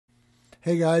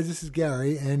Hey guys, this is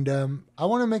Gary, and I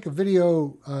want to make a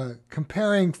video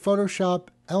comparing Photoshop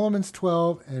Elements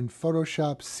 12 and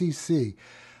Photoshop CC.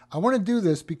 I want to do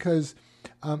this because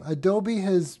Adobe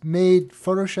has made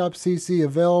Photoshop CC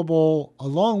available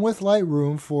along with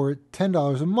Lightroom for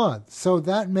 $10 a month. So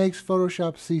that makes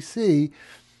Photoshop CC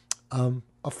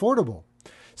affordable.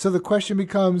 So the question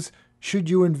becomes, should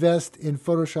you invest in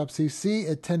Photoshop CC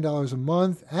at $10 a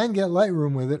month and get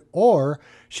Lightroom with it, or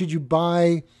should you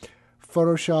buy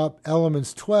Photoshop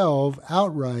Elements 12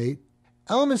 outright?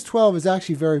 Elements 12 is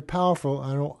actually very powerful,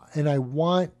 and I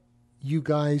want you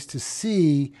guys to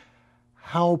see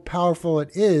how powerful it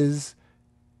is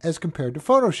as compared to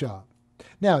Photoshop.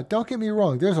 Now, don't get me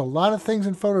wrong, there's a lot of things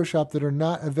in Photoshop that are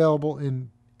not available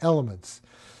in Elements.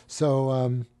 So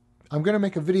I'm going to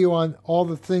make a video on all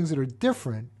the things that are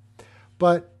different,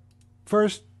 but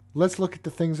first, let's look at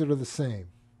the things that are the same.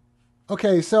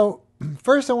 Okay, so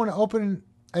first I want to open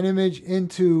an image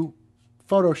into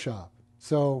Photoshop.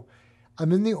 So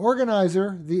I'm in the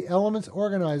organizer, the Elements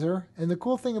organizer, and the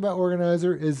cool thing about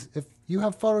organizer is if you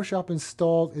have Photoshop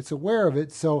installed, it's aware of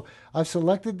it. So I've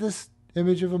selected this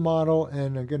image of a model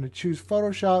and I'm going to choose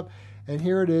Photoshop, and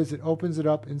here it is. It opens it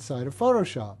up inside of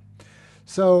Photoshop.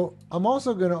 So I'm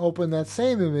also going to open that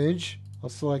same image. I'll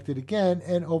select it again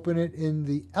and open it in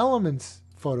the Elements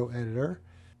photo editor.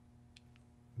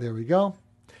 There we go.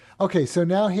 Okay, so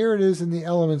now here it is in the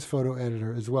Elements photo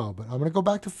editor as well. But I'm going to go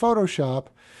back to Photoshop,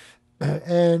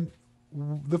 and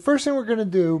the first thing we're going to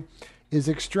do is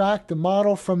extract the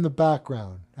model from the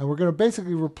background. And we're going to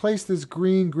basically replace this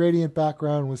green gradient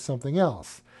background with something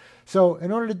else. So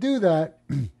in order to do that,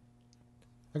 I'm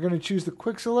going to choose the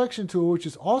Quick Selection tool, which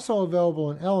is also available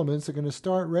in Elements. I'm going to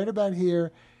start right about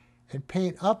here and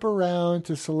paint up around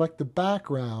to select the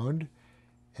background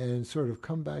and sort of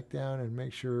come back down and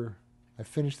make sure I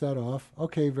finish that off.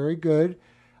 Okay, very good.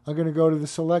 I'm going to go to the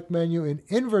Select menu and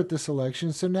invert the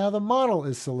selection, so now the model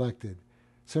is selected.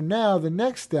 So now the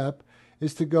next step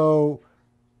is to go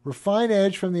Refine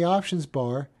Edge from the Options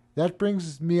bar. That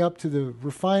brings me up to the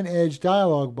Refine Edge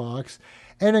dialog box,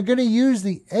 and I'm going to use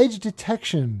the edge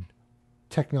detection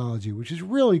technology, which is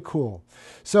really cool.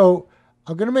 So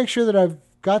I'm going to make sure that I've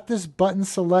got this button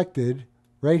selected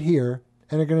right here,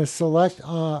 and I'm going to select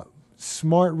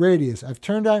Smart Radius. I've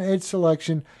turned on edge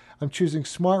selection. I'm choosing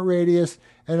Smart Radius,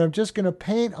 and I'm just going to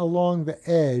paint along the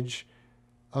edge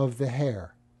of the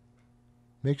hair.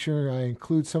 Make sure I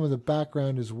include some of the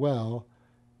background as well.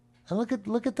 And look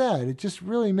at that. It just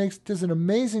really does an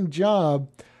amazing job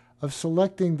of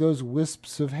selecting those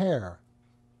wisps of hair.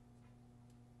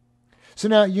 So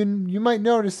now you might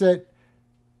notice that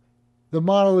the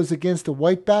model is against a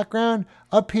white background.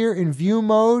 Up here in view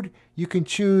mode, you can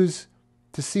choose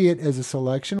to see it as a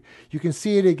selection. You can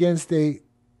see it against a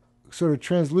sort of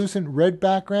translucent red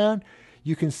background.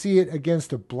 You can see it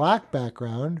against a black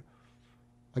background,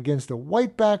 against a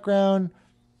white background.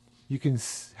 You can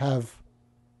have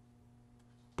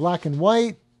black and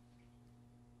white.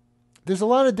 There's a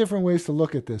lot of different ways to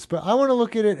look at this, but I want to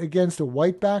look at it against a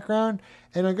white background,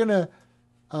 and I'm going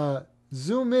to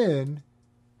zoom in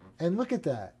and look at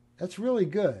that. That's really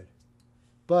good.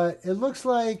 But it looks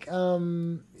like,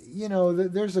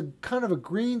 there's a kind of a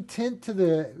green tint to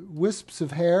the wisps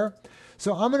of hair.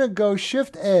 So I'm going to go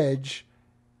Shift Edge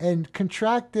and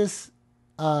contract this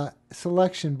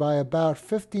selection by about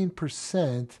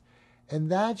 15%.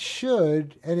 And that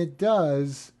should, and it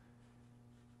does,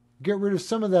 get rid of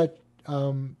some of that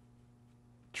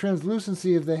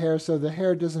translucency of the hair so the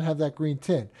hair doesn't have that green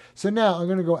tint. So now I'm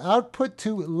going to go Output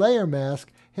to Layer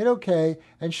Mask, hit OK,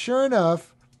 and sure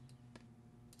enough,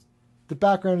 the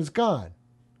background is gone.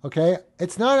 Okay,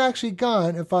 it's not actually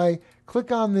gone. If I click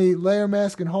on the layer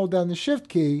mask and hold down the Shift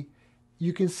key,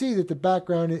 you can see that the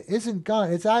background isn't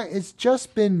gone. It's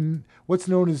just been what's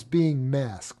known as being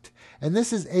masked. And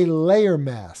this is a layer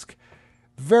mask.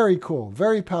 Very cool,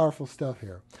 very powerful stuff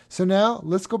here. So now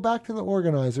let's go back to the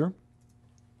organizer,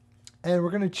 and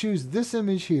we're going to choose this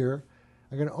image here.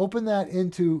 I'm going to open that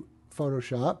into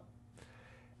Photoshop,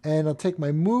 and I'll take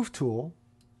my Move tool,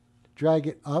 drag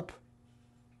it up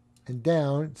and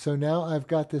down. So now I've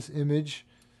got this image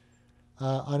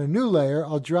on a new layer.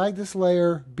 I'll drag this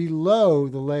layer below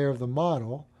the layer of the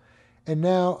model. And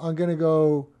now I'm going to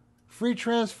go Free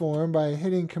Transform by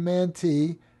hitting Command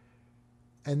T.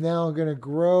 And now I'm going to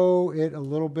grow it a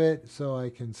little bit so I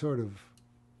can sort of,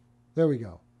 there we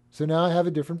go. So now I have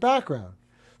a different background.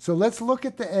 So let's look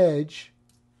at the edge.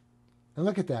 And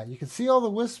look at that. You can see all the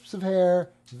wisps of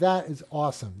hair. That is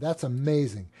awesome. That's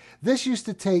amazing. This used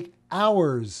to take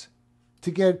hours to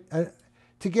get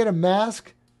a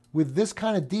mask with this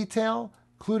kind of detail,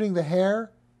 including the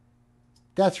hair.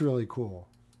 That's really cool.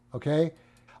 Okay?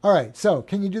 All right, so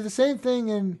can you do the same thing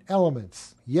in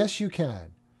Elements? Yes, you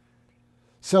can.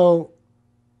 So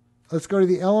let's go to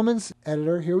the Elements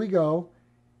editor. Here we go.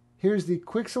 Here's the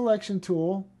Quick Selection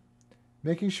tool,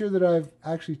 making sure that I've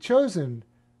actually chosen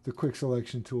the Quick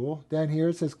Selection tool. Down here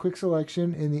it says Quick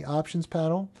Selection in the Options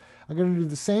panel. I'm going to do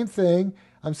the same thing.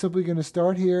 I'm simply going to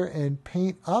start here and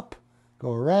paint up,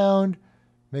 go around,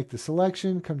 make the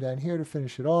selection, come down here to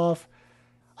finish it off.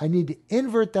 I need to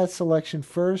invert that selection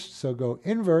first, so go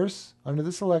Inverse under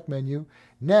the Select menu.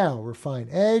 Now refine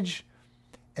Edge,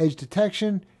 Edge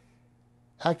Detection,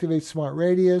 activate Smart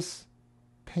Radius,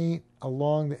 paint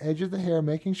along the edge of the hair,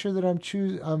 making sure that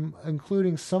I'm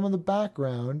including some of the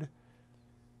background.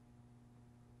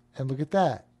 And look at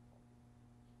that.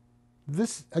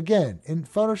 This, again, in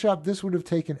Photoshop, this would have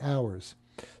taken hours.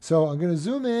 So I'm going to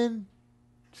zoom in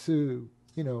to,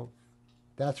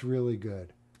 that's really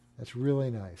good. That's really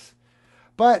nice.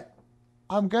 But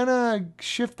I'm going to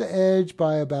shift the edge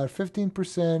by about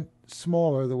 15%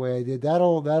 smaller the way I did.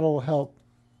 That'll help.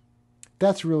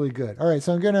 That's really good. All right,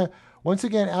 so I'm going to, once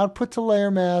again, output to layer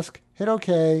mask, hit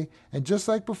OK. And just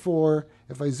like before,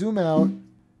 if I zoom out,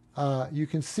 you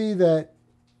can see that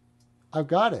I've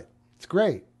got it. It's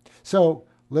great. So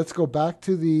let's go back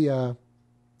to the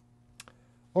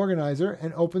organizer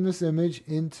and open this image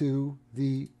into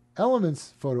the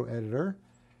Elements photo editor.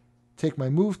 Take my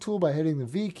Move tool by hitting the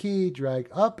V key, drag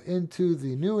up into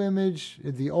the new image,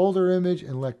 the older image,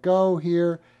 and let go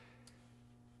here.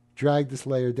 Drag this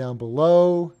layer down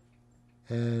below,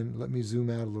 and let me zoom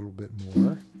out a little bit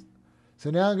more. So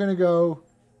now I'm going to go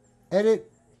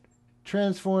Edit,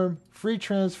 Transform, Free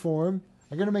Transform.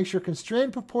 I'm going to make sure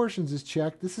Constrained Proportions is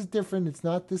checked. This is different. It's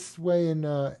not this way in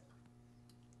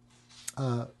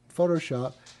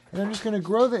Photoshop. And I'm just going to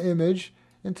grow the image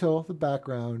until the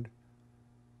background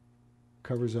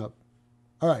covers up.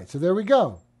 All right, so there we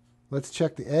go. Let's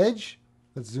check the edge.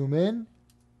 Let's zoom in.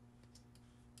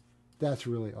 That's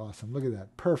really awesome. Look at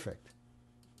that. Perfect.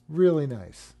 Really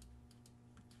nice.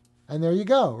 And there you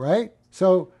go, right?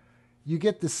 So you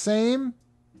get the same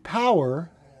power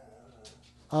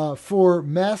for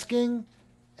masking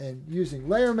and using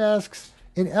layer masks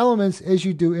in Elements as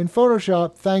you do in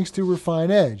Photoshop, thanks to Refine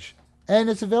Edge. And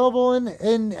it's available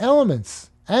in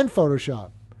Elements and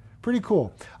Photoshop. Pretty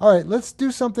cool. All right, let's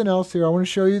do something else here. I want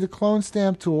to show you the Clone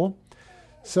Stamp tool.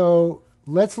 So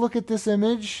let's look at this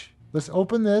image. Let's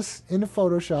open this into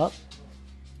Photoshop.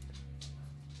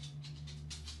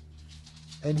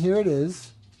 And here it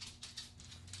is.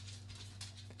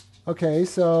 Okay,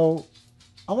 so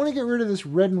I want to get rid of this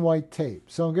red and white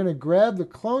tape. So I'm going to grab the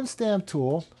Clone Stamp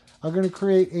tool. I'm going to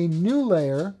create a new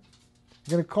layer. I'm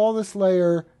going to call this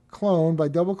layer Clone by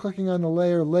double-clicking on the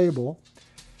layer label.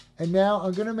 And now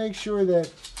I'm going to make sure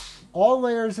that all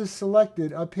layers is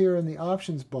selected up here in the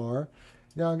options bar.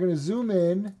 Now I'm going to zoom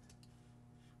in,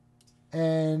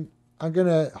 and I'm going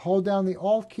to hold down the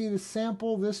Alt key to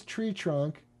sample this tree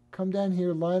trunk. Come down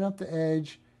here, line up the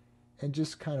edge, and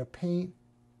just kind of paint.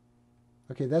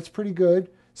 Okay, that's pretty good.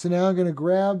 So now I'm going to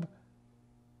grab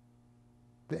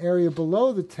the area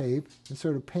below the tape and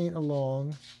sort of paint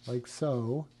along like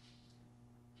so.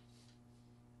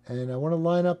 And I want to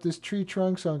line up this tree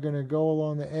trunk, so I'm going to go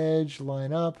along the edge,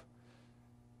 line up.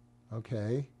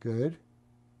 Okay, good.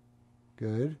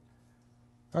 Good.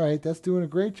 All right, that's doing a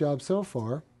great job so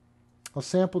far. I'll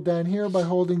sample down here by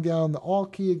holding down the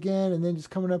Alt key again, and then just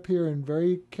coming up here and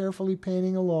very carefully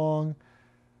painting along.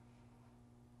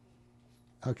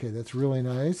 Okay, that's really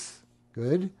nice.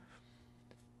 Good.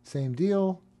 Same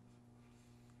deal.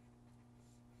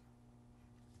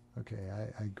 Okay,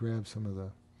 I grabbed some of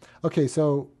the... Okay,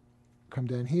 so come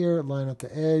down here, line up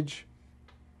the edge.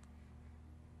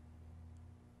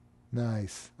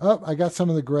 Nice. Oh, I got some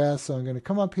of the grass, so I'm going to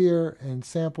come up here and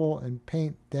sample and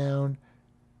paint down.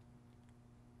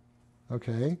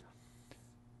 Okay.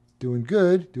 Doing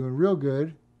good, doing real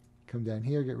good. Come down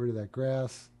here, get rid of that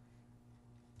grass.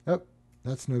 Oh,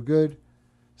 that's no good.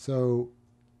 So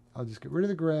I'll just get rid of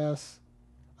the grass.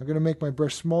 I'm going to make my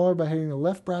brush smaller by hitting the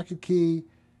left bracket key.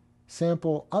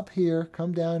 Sample up here,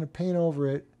 come down and paint over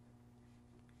it.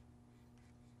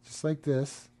 Just like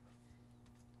this.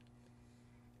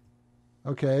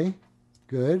 Okay,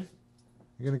 good.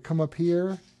 I'm going to come up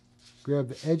here, grab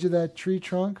the edge of that tree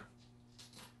trunk.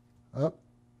 Up.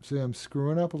 See, I'm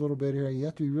screwing up a little bit here. You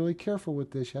have to be really careful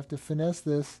with this. You have to finesse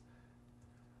this.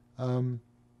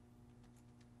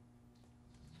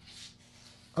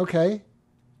 Okay.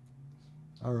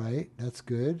 All right, that's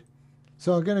good.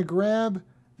 So I'm going to grab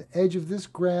the edge of this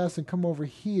grass and come over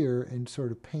here and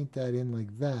sort of paint that in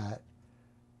like that.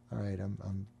 All right,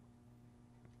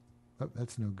 oh,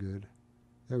 that's no good.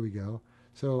 There we go.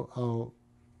 So I'll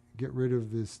get rid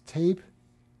of this tape.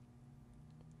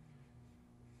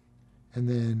 And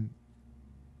then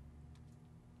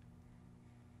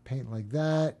paint like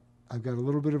that. I've got a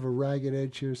little bit of a ragged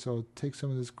edge here, so I'll take some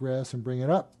of this grass and bring it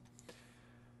up.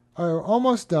 All right, we're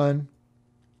almost done.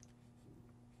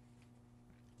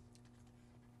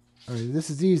 All right, this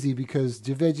is easy because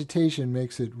devegetation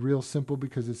makes it real simple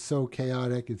because it's so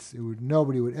chaotic.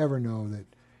 Nobody would ever know that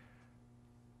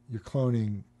you're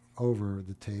cloning over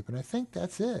the tape. And I think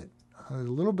that's it. A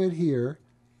little bit here.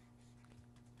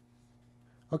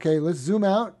 Okay, let's zoom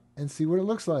out and see what it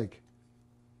looks like.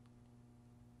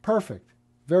 Perfect.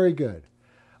 Very good.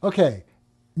 Okay,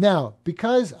 now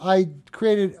because I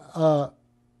created a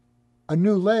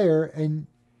new layer and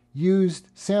used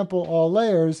sample all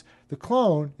layers, the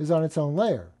clone is on its own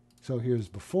layer. So here's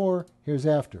before, here's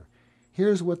after.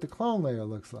 Here's what the clone layer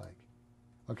looks like.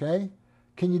 Okay?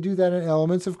 Can you do that in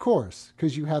Elements? Of course,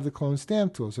 because you have the clone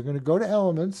stamp tool. So I'm going to go to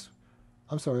Elements.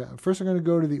 I'm sorry, first I'm going to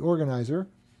go to the organizer,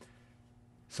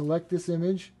 select this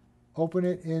image, open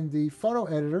it in the photo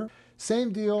editor.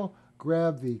 Same deal,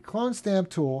 grab the clone stamp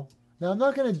tool. Now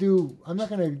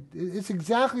it's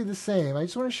exactly the same. I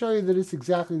just want to show you that it's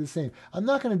exactly the same. I'm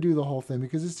not going to do the whole thing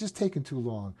because it's just taking too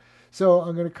long. So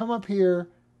I'm going to come up here,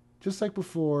 just like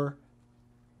before,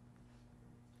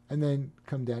 and then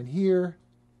come down here.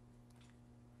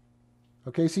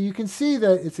 Okay, so you can see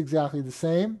that it's exactly the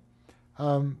same.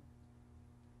 I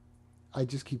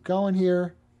just keep going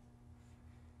here,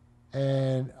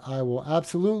 and I will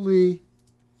absolutely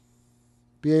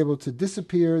be able to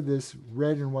disappear this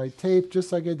red and white tape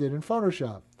just like I did in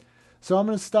Photoshop. So I'm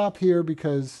going to stop here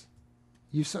because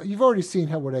you've already seen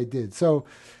what I did. So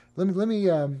let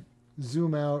me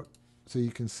zoom out so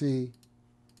you can see.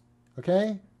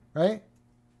 Okay, right?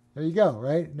 There you go,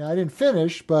 right? Now I didn't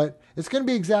finish, but it's going to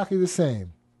be exactly the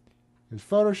same. Here's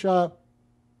Photoshop,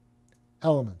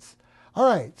 Elements. All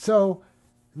right, so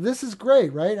this is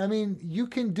great, right? I mean, you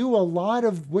can do a lot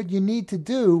of what you need to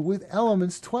do with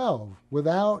Elements 12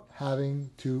 without having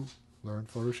to learn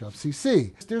Photoshop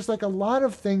CC. There's like a lot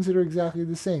of things that are exactly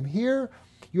the same. Here,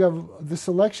 you have the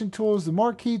selection tools, the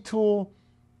marquee tool.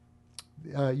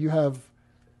 You have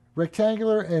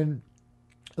rectangular and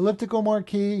elliptical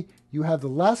marquee. You have the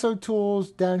lasso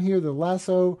tools down here, the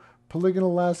lasso,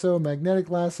 polygonal lasso, magnetic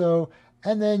lasso,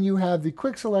 and then you have the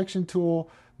quick selection tool,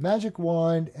 magic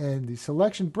wand, and the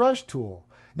selection brush tool.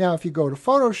 Now, if you go to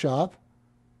Photoshop,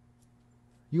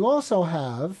 you also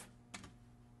have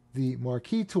the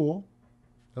marquee tool,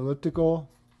 elliptical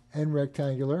and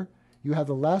rectangular. You have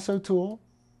the lasso tool.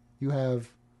 You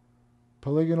have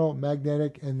polygonal,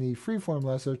 magnetic, and the freeform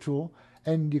lasso tool.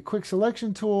 And the quick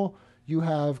selection tool, you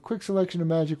have quick selection and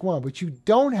magic wand, but you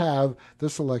don't have the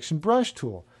selection brush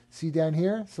tool. See down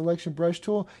here, selection brush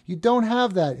tool? You don't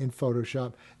have that in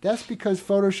Photoshop. That's because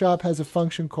Photoshop has a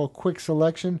function called quick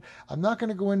selection. I'm not going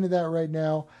to go into that right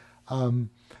now.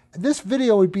 This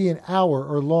video would be an hour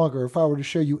or longer if I were to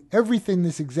show you everything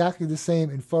that's exactly the same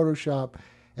in Photoshop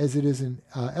as it is in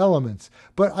Elements.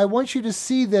 But I want you to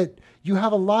see that you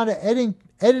have a lot of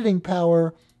editing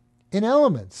power in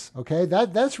Elements, okay?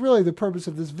 That's really the purpose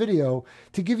of this video,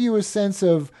 to give you a sense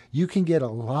of you can get a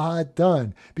lot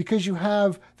done because you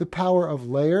have the power of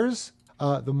layers.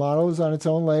 The model is on its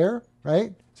own layer,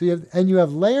 right? So you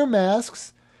have layer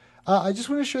masks. I just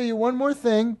want to show you one more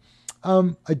thing,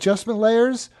 adjustment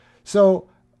layers. So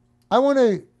I want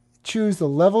to choose the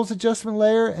levels adjustment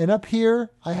layer, and up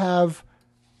here I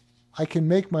can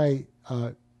make my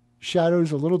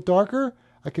shadows a little darker.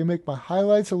 I can make my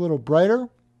highlights a little brighter.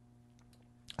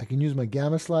 I can use my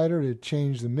gamma slider to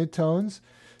change the midtones.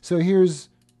 So here's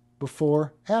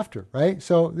before, after, right?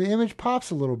 So the image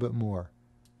pops a little bit more,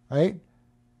 right?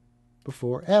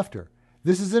 Before, after.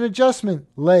 This is an adjustment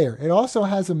layer. It also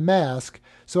has a mask,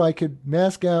 so I could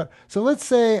mask out. So let's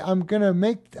say I'm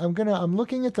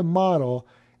looking at the model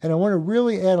and I want to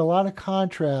really add a lot of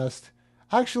contrast.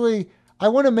 Actually, I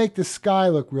want to make the sky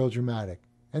look real dramatic.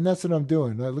 And that's what I'm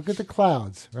doing. Look at the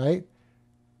clouds, right?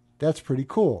 That's pretty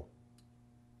cool.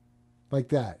 Like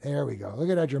that. There we go. Look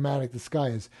at how dramatic the sky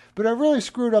is. But I really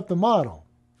screwed up the model.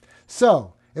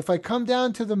 So if I come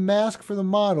down to the mask for the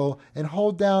model and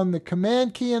hold down the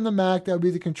Command key on the Mac, that would be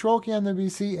the Control key on the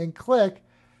PC, and click,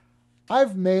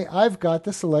 I've got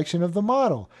the selection of the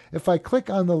model. If I click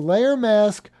on the layer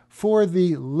mask for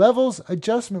the levels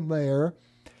adjustment layer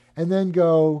and then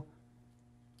go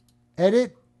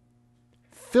Edit,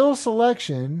 Fill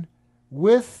Selection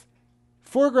with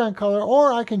foreground color,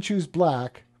 or I can choose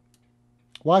black.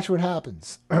 Watch what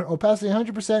happens. Opacity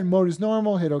 100%, mode is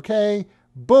normal, hit OK,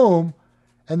 boom,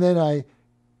 and then I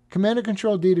Command or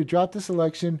Control D to drop the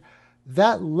selection.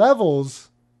 that levels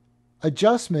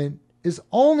adjustment is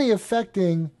only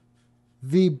affecting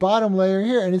the bottom layer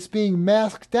here, and it's being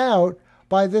masked out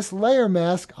by this layer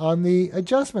mask on the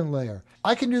adjustment layer.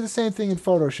 I can do the same thing in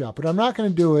Photoshop, but I'm not going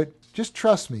to do it. Just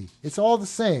trust me. It's all the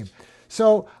same.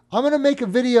 So I'm going to make a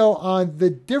video on the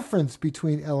difference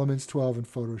between Elements 12 and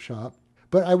Photoshop,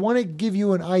 but I want to give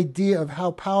you an idea of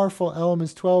how powerful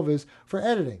Elements 12 is for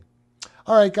editing.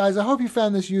 All right, guys, I hope you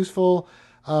found this useful.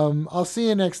 I'll see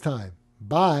you next time.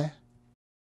 Bye.